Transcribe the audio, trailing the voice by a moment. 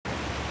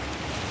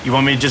You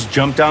want me to just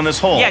jump down this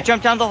hole? Yeah,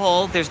 jump down the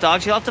hole. There's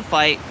dogs you'll have to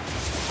fight.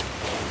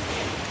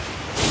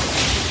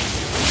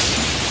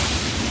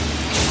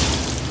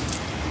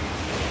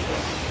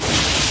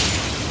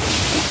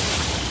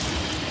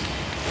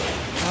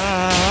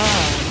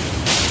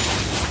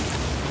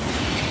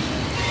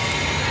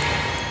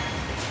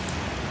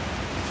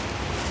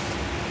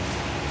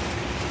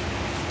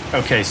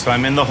 Okay, so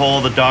I'm in the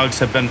hole. The dogs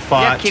have been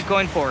fought. Yeah, keep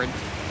going forward.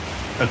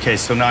 Okay,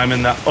 so now I'm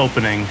in the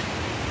opening.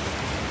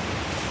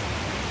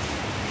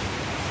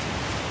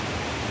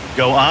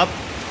 Go up?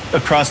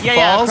 Across the falls?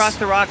 Yeah, across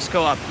the rocks,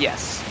 go up,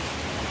 yes.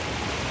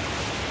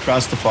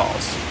 Across the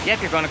falls.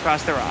 Yep, you're going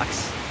across the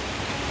rocks.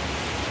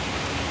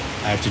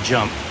 I have to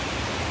jump.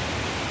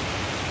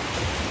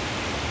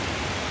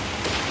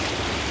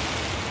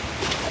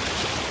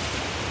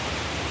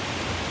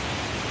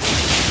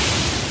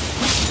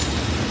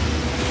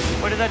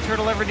 What did that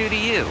turtle ever do to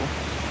you?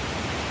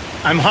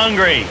 I'm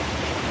hungry.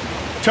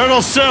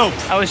 Turtle soup!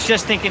 I was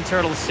just thinking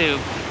turtle soup.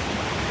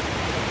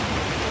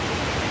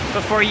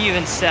 Before you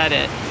even said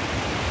it.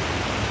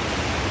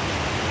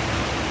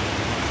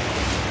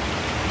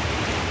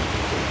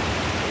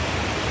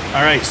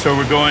 All right, so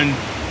we're going...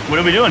 What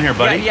are we doing here,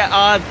 buddy?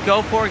 Yeah,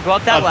 go forward. Go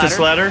up that ladder. Up this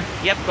ladder?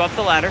 Yep, go up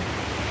the ladder.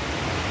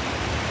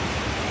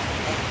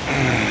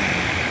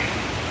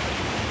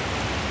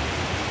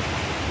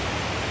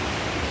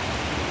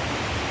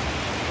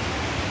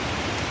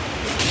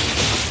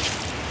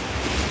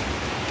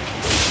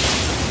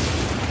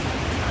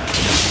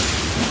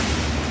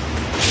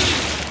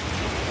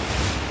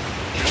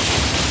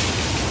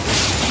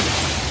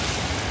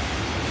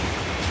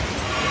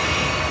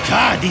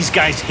 God, these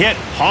guys hit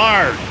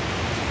hard.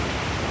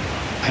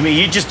 I mean,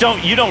 you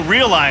don't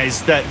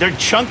realize that they're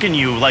chunking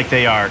you like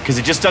they are, because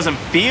it just doesn't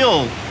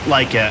feel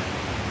like it.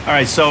 All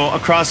right, so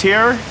across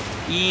here?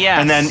 Yes.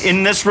 And then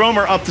in this room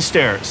or up the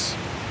stairs?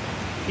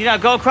 You know,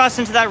 go across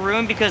into that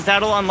room because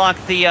that'll unlock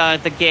the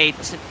gate.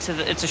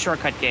 It's a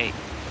shortcut gate.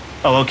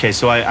 Oh, okay,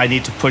 so I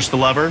need to push the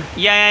lever?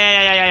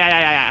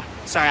 Yeah.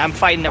 Sorry, I'm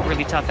fighting a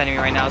really tough enemy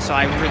right now, so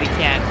I really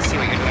can't see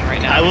what you're doing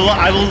right now.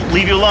 I will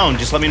leave you alone.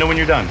 Just let me know when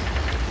you're done.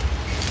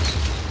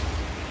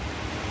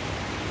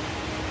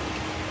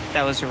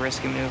 That was a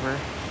risky maneuver.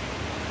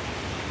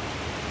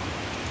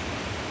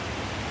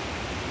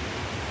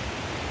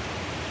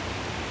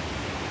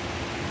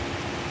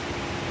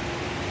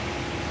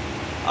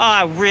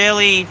 Ah,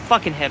 really?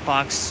 Fucking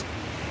hitbox.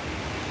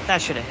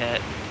 That should have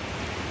hit.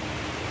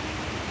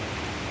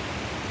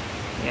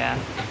 Yeah.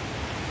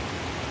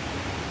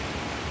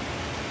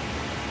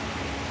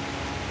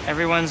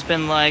 Everyone's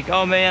been like,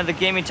 oh man, the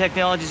gaming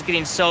technology is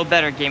getting so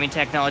better. Gaming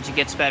technology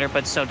gets better,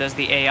 but so does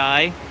the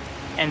AI.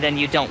 And then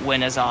you don't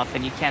win as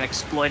often. You can't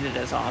exploit it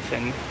as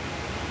often.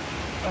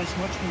 As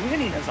much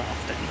winning as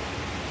often.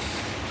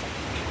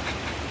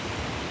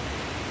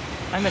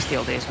 I miss the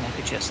old days when I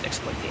could just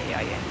exploit the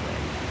AI and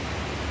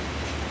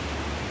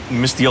win.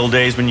 You miss the old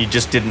days when you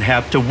just didn't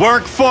have to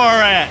work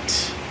for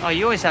it. Oh,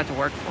 you always have to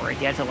work for it.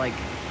 You had to, like,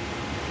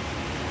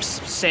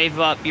 save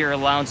up your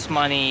allowance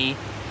money,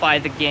 buy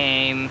the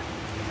game.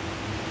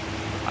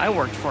 I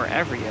worked for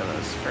every of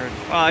those,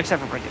 well,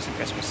 except for birthdays and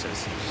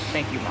Christmases.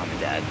 Thank you, Mom and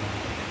Dad.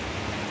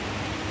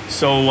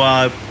 So,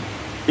 what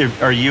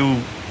are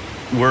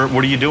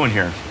you doing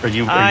here? Are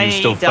you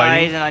still fighting?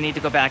 I died, and I need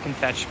to go back and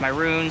fetch my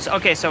runes.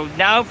 Okay, so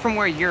now from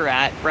where you're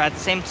at, we're at the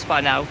same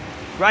spot now.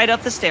 Right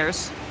up the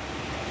stairs.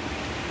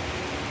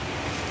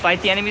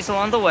 Fight the enemies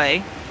along the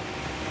way.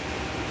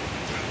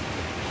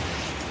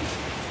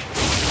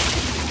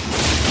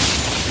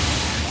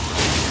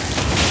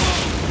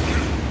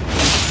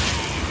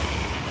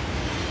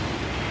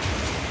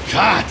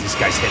 God, these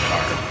guys hit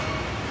hard.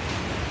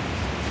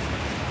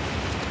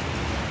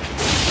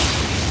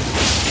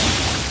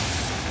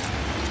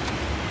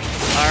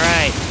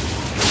 Alright.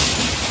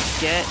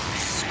 Get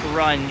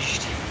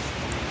scrunged.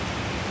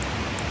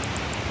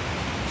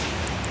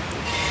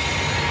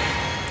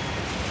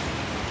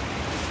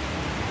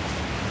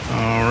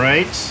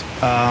 Alright.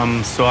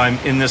 So I'm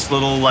in this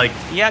little, like...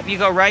 Yep, you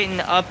go right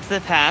and up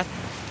the path.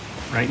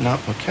 Right and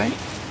up, okay.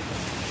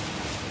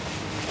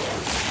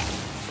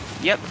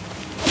 Yep.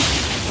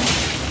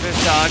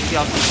 There's dogs you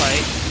have to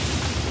fight.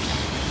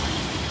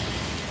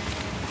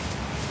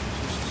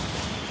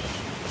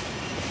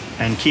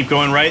 And keep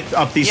going right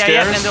up these stairs?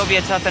 Yeah, and there'll be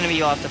a tough enemy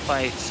you'll have to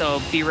fight,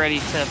 so be ready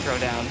to throw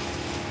down.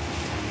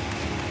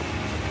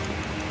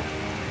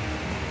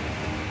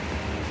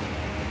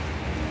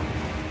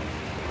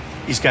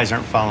 These guys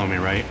aren't following me,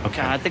 right?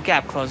 Okay. God, the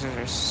gap closers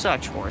are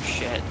such horse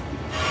shit.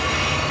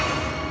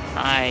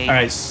 All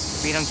right,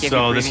 We don't give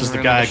so you this is the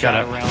room guy in I gotta...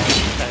 Shadow Realm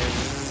because-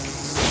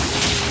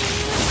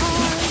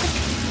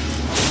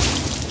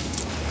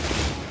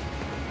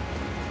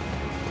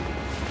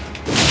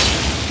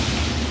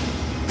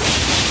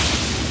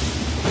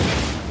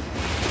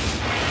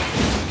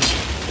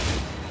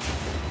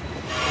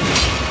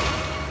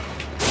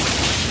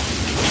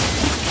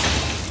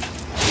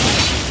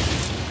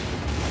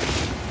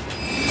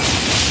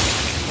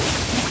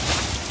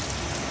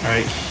 All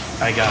right,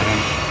 I got him.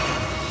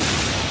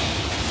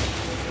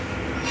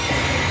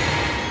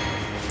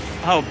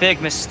 Oh,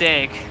 big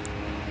mistake.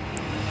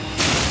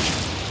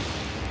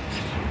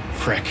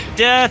 Frick.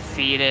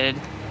 Defeated.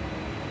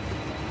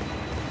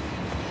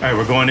 All right,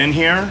 we're going in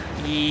here?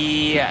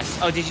 Yes.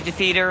 Oh, did you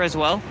defeat her as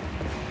well?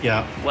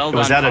 Yeah. Well done,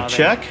 Was that Father. a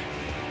check?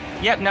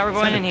 Yep, now we're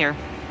going in here.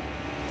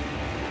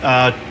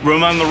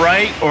 Room on the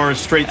right or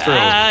straight through?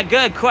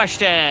 Good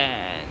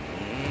question.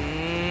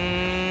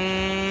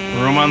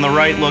 Room on the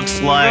right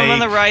looks like... Room on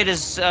the right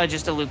is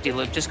just a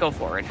loop-de-loop. Just go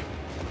forward.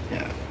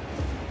 Yeah.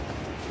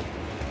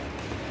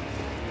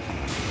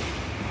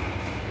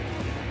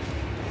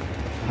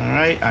 All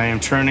right, I am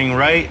turning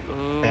right.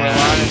 Ooh,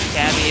 Alana's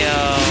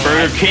cameo.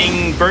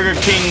 Burger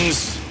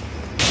King's.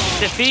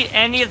 Defeat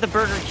any of the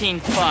Burger King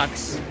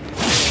fucks.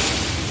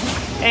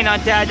 Hey,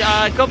 not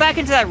Dad. Go back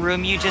into that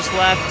room you just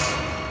left.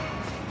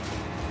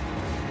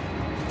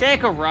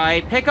 Take a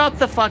ride. Pick up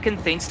the fucking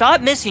thing.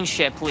 Stop missing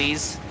shit,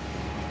 please.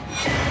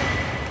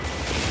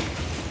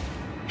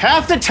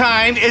 Half the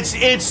time,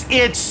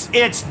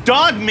 it's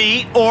dog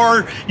meat,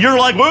 or you're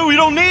like, well, we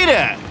don't need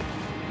it.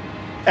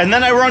 And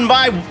then I run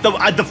by,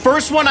 the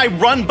first one I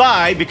run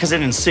by, because I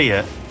didn't see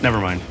it.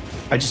 Never mind.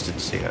 I just didn't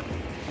see it.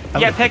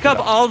 Yeah, pick up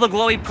all the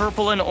glowy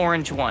purple and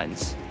orange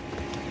ones.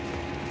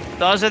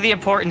 Those are the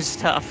important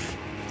stuff.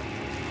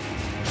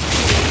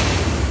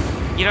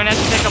 You don't have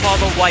to pick up all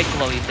the white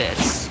glowy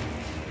bits.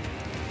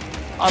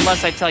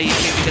 Unless I tell you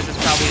to, because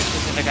it's probably a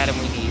specific item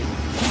we need.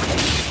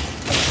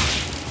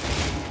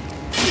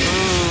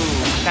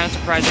 Ooh, kind of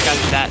surprised I got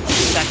that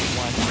second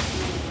one.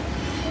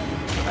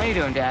 How are you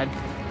doing, Dad?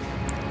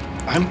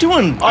 I'm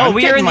doing. Oh, I'm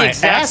we are in the my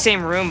exact ass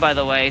same room, by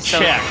the way. So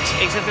checked.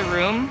 exit the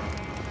room.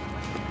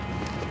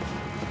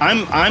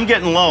 I'm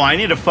getting low. I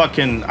need a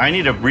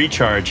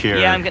recharge here.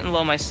 Yeah, I'm getting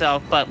low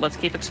myself, but let's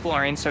keep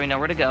exploring so we know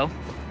where to go.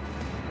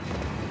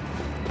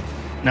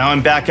 Now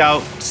I'm back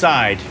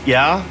outside.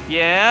 Yeah.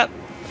 Yep.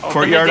 Open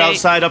Courtyard the gate.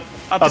 outside. Up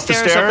the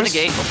stairs. Open the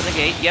gate. Open the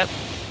gate. Yep.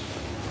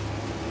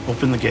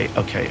 Open the gate.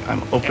 Okay,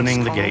 I'm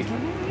opening the gate.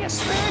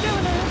 Yes, we're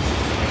doing it.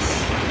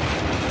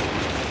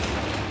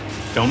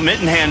 Don't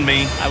mitten hand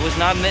me. I was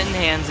not mitten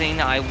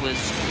handsing. I was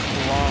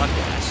claw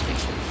grasping.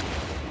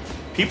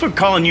 People are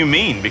calling you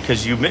mean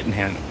because you mitten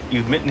hand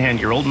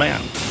your old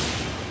man.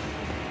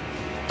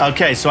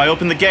 Okay, so I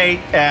open the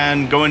gate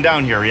and going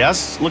down here.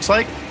 Yes, looks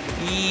like.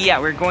 Yeah,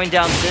 we're going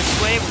down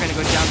this way. We're gonna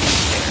go down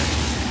this stairs.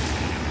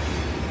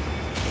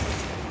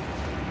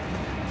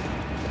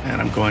 And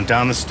I'm going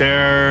down the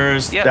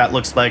stairs. Yep. That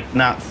looks like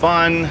not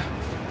fun.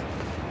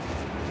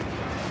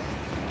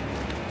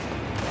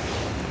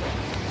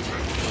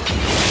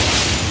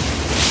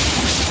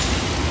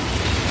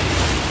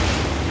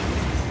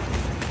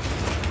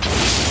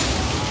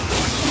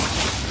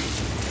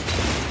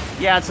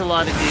 Yeah, it's a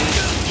lot of dudes.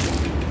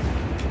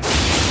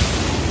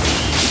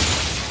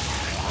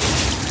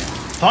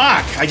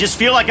 Fuck! I just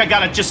feel like I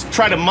gotta just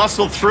try to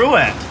muscle through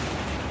it.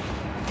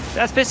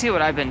 That's basically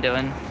what I've been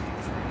doing.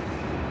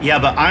 Yeah,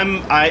 but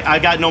I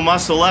got no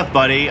muscle left,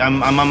 buddy.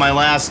 I'm on my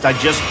last. I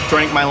just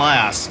drank my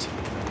last.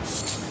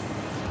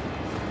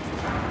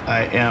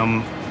 I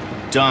am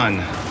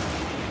done.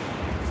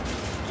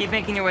 Keep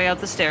making your way out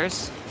the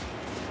stairs.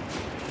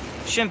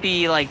 Shouldn't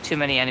be like too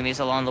many enemies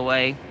along the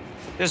way.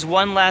 There's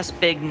one last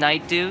big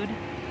knight dude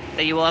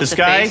that you will have to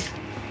face.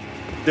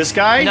 This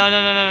guy? No,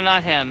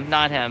 not him.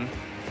 Not him.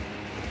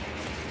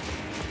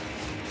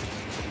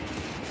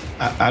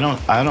 I don't.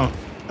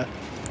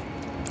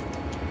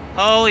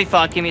 Holy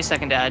fuck, give me a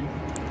second, Dad.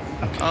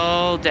 Okay.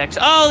 Oh, Dex.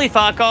 Holy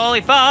fuck,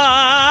 cocksucker!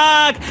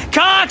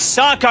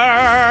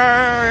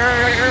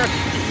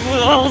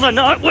 Oh, they're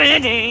not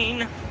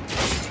winning!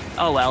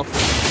 Oh well.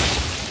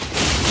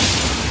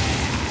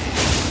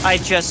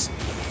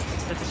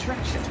 The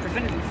distractions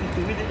prevented me from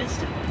doing it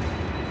instantly.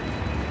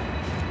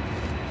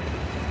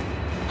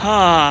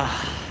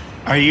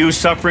 Are you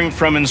suffering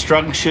from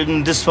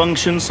instruction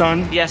dysfunction,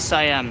 son? Yes,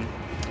 I am.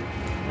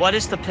 What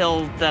is the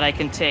pill that I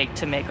can take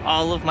to make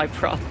all of my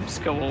problems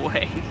go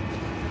away?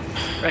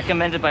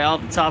 Recommended by all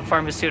the top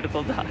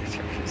pharmaceutical doctors.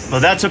 Well,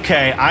 that's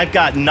okay. I've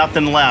got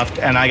nothing left,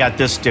 and I got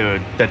this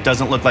dude that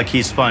doesn't look like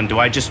he's fun. Do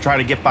I just try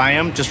to get by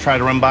him? Just try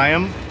to run by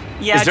him?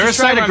 Yeah, is there a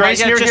site of grace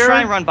near just here?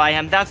 try and run by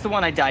him. That's the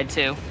one I died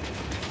to.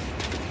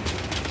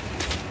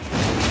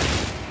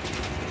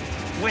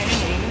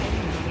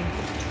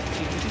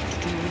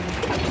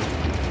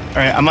 All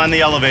right, I'm on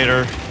the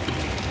elevator.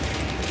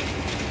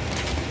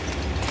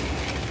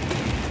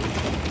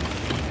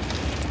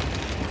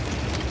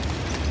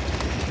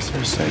 Is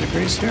there a site of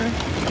grace here?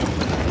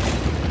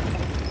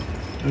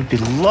 It would be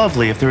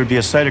lovely if there would be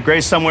a site of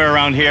grace somewhere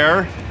around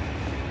here.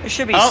 There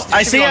should be. Oh,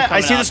 I see it.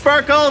 I see the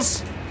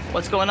sparkles.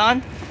 What's going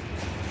on?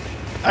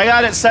 I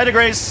got it. Site of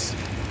grace.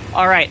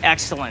 All right,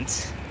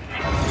 excellent.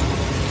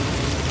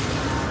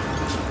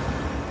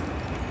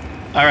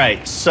 All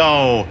right,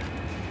 so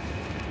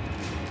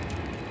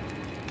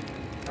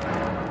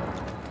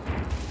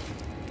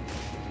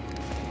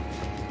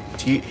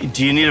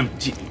do you need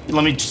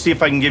let me see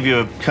if I can give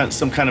you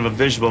some kind of a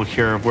visual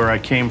here of where I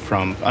came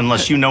from,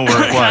 unless you know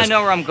where it was. I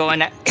know where I'm going.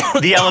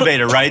 The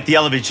elevator, right? The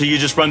elevator. So you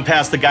just run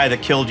past the guy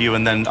that killed you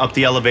and then up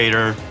the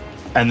elevator,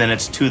 and then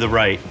it's to the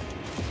right.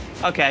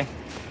 Okay.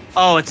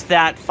 Oh, it's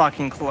that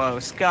fucking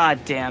close. God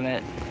damn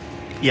it.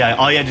 Yeah,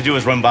 all you had to do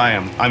was run by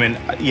him. I mean,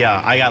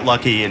 yeah, I got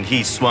lucky and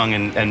he swung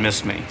and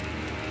missed me.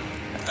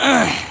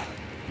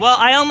 Well,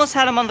 I almost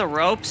had him on the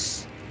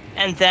ropes,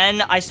 and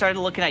then I started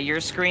looking at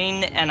your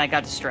screen, and I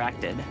got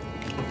distracted.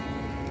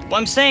 Well,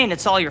 I'm saying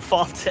it's all your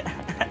fault.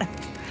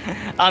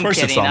 I'm of course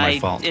kidding. It's all my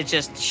fault. It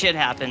just, shit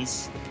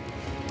happens.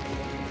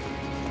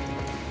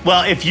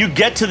 Well, if you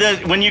get to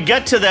when you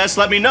get to this,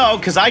 let me know,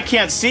 because I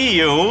can't see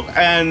you,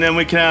 and then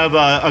we can have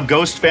a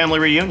ghost family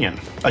reunion.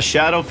 A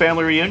shadow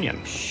family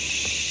reunion.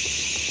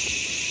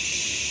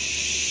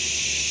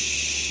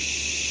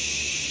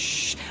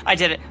 I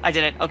did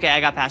it. Okay,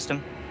 I got past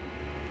him.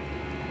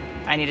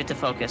 I needed to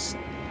focus.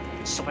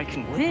 So I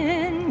can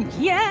win.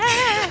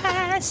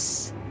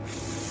 Yes!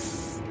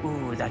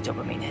 Ooh, that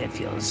dopamine hit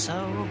feels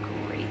so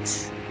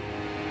great.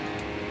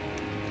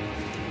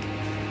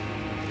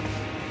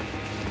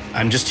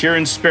 I'm just here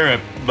in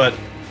spirit, but...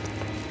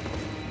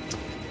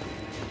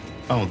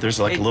 Oh, there's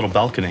like a little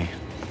balcony.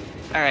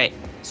 Alright,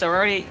 so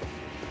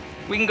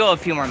we can go a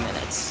few more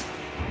minutes.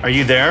 Are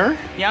you there?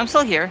 Yeah, I'm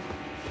still here.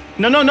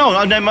 No.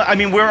 I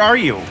mean, where are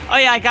you? Oh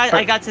yeah, I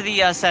got to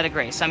the set of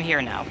grace. I'm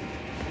here now.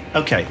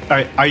 Okay.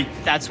 All right.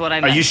 That's what I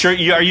meant. Are you sure?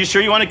 Are you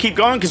sure you want to keep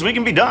going? Because we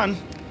can be done.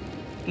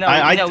 No,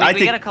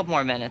 we got a couple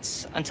more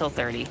minutes until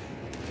 30.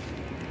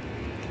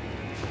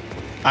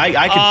 I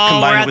could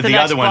combine it with the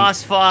other one.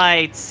 Boss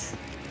fight.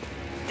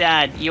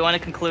 Dad, you want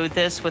to conclude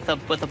this with a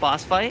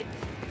boss fight?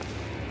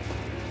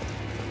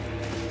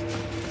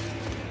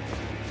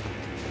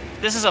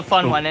 This is a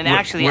fun one, and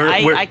actually,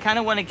 I kind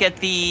of want to get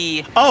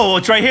the... Oh,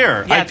 it's right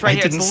here. Yeah, it's right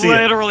here. It's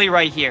literally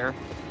right here.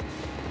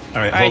 All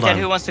right, hold on.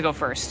 Dad, who wants to go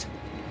first?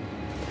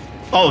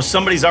 Oh,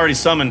 somebody's already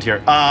summoned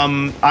here.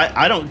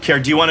 I don't care.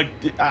 Do you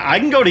want to... I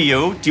can go to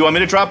you. Do you want me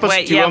to drop us?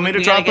 Wait, do you want me to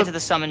we drop gotta get to the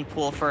summon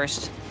pool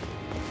first.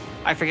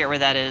 I forget where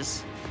that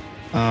is.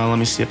 Let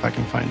me see if I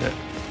can find it.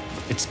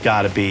 It's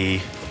gotta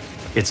be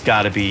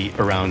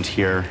around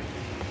here.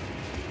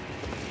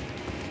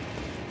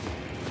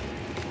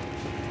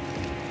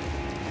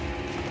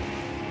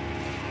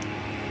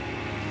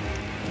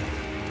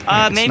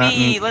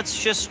 Maybe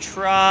let's just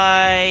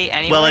try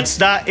anyway. Well, it's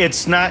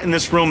not in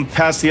this room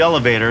past the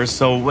elevator,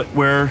 so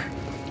where...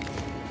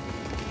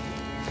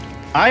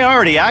 I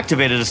already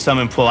activated a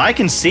summon pool. I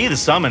can see the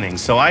summoning,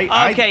 so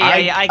I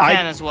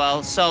can as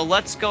well. So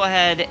let's go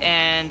ahead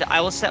and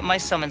I will set my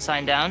summon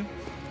sign down.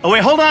 Oh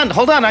wait, hold on.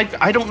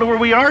 I don't know where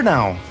we are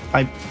now.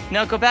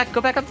 No, go back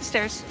up the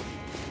stairs.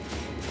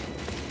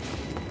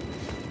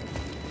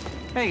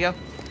 There you go.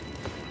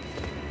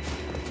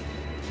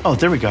 Oh,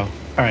 there we go.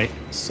 All right,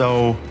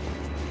 so...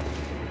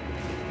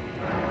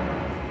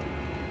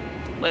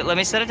 Let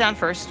me set it down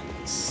first.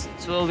 So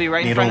we'll be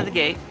right in front of the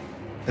gate.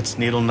 It's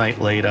Needle Knight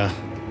Leda.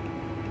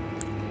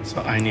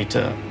 So I need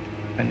to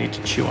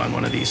chew on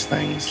one of these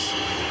things.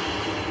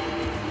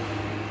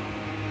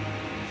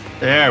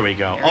 There we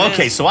go.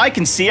 Okay, so I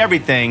can see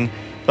everything,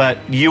 but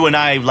you and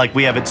I, like,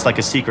 it's like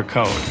a secret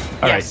code.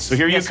 All right, so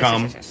here you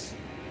come. Yes.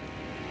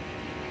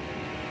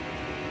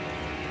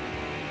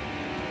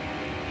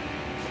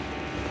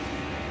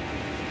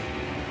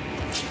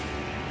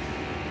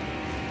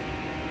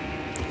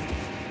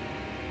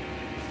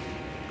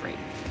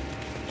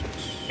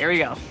 Here we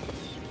go.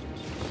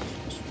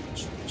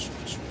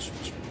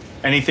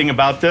 Anything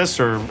about this,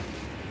 or?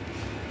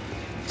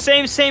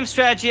 Same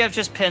strategy. I've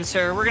just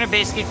pincer. We're gonna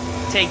basically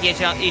take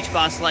each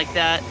boss like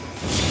that.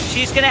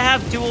 She's gonna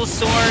have dual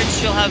swords.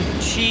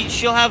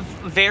 She'll have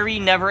very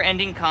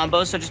never-ending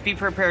combos. So just be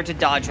prepared to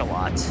dodge a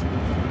lot.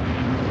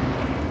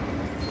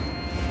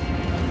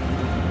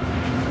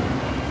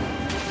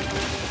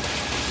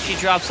 She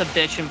drops a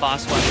bitch in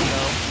boss weapon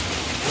though.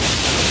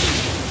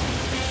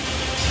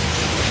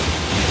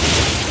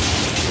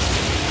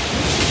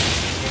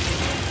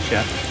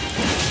 Yeah.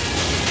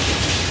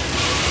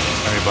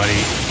 Sorry,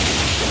 buddy.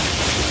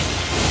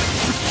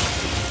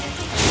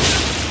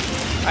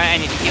 Alright, I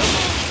need to heal.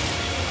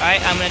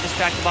 Alright, I'm gonna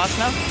distract the boss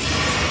now.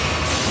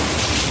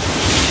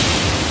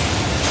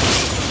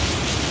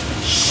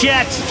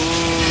 Shit!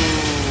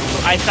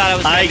 Ooh, I thought I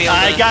was gonna be able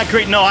to... I got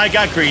greedy. No, I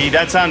got greedy.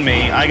 That's on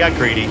me. I got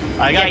greedy.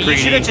 You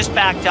should have just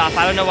backed off.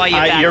 I don't know why you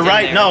backed You're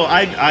right. There. No,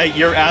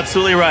 you're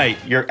absolutely right.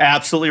 You're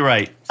absolutely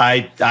right.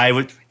 I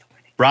would...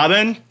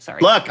 Robin?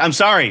 Sorry. Look, I'm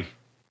sorry.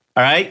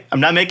 All right? I'm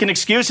not making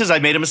excuses. I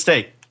made a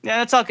mistake.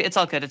 Yeah, it's all good. It's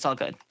all good. It's all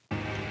good.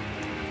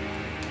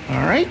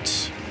 All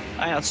right.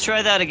 All right, let's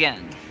try that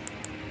again.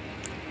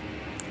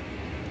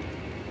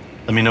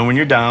 Let me know when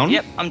you're down.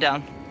 Yep, I'm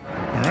down.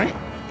 All right.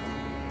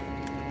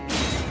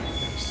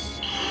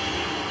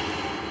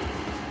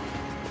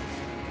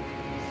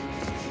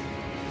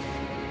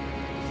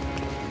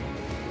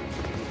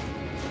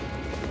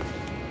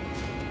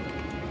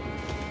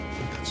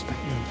 That's not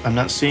you. I'm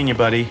not seeing you,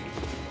 buddy.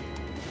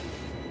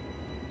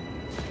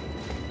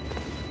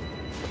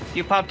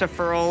 You popped a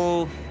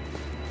furl.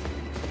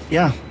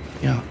 Yeah.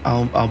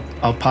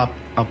 I'll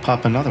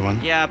pop another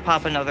one. Yeah,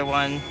 pop another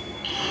one.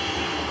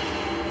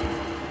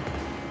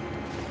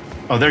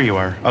 Oh, there you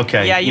are.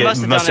 Okay. Yeah, you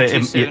must have done it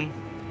too soon.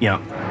 Yeah.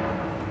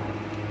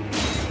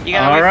 You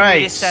gotta All wait right. for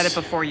me to set it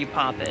before you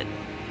pop it.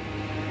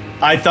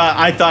 I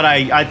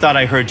thought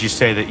I heard you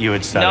say that you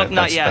had said Nope, it.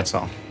 not yet. That's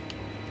all.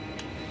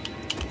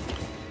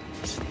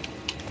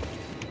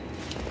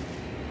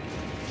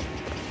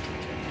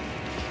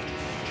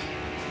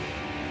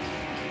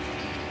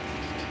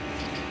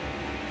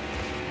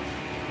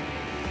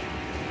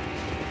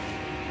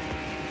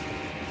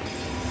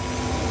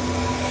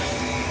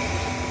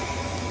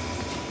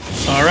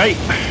 All right.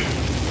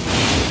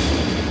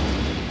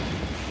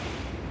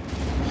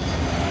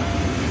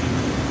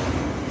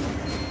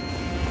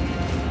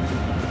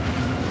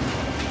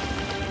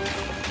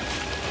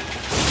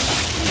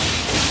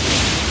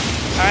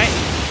 All right.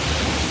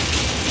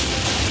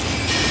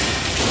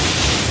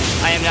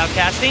 I am now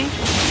casting.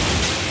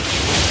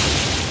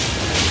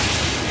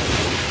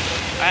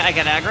 All right, I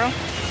got aggro.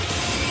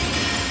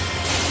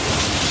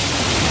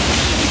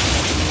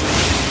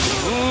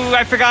 Ooh,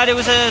 I forgot it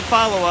was a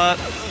follow-up.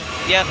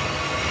 Yep.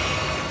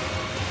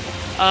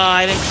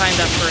 I didn't time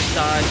that first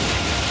dodge.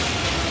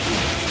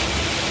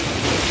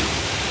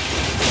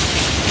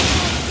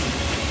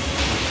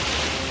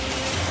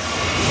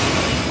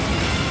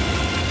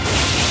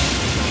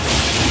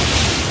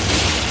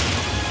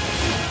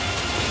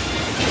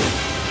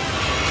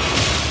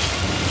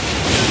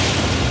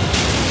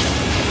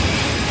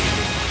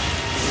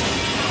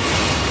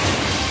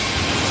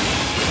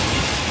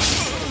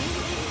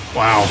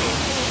 Wow.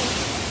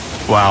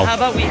 Wow. How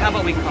about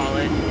we call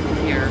it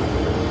here?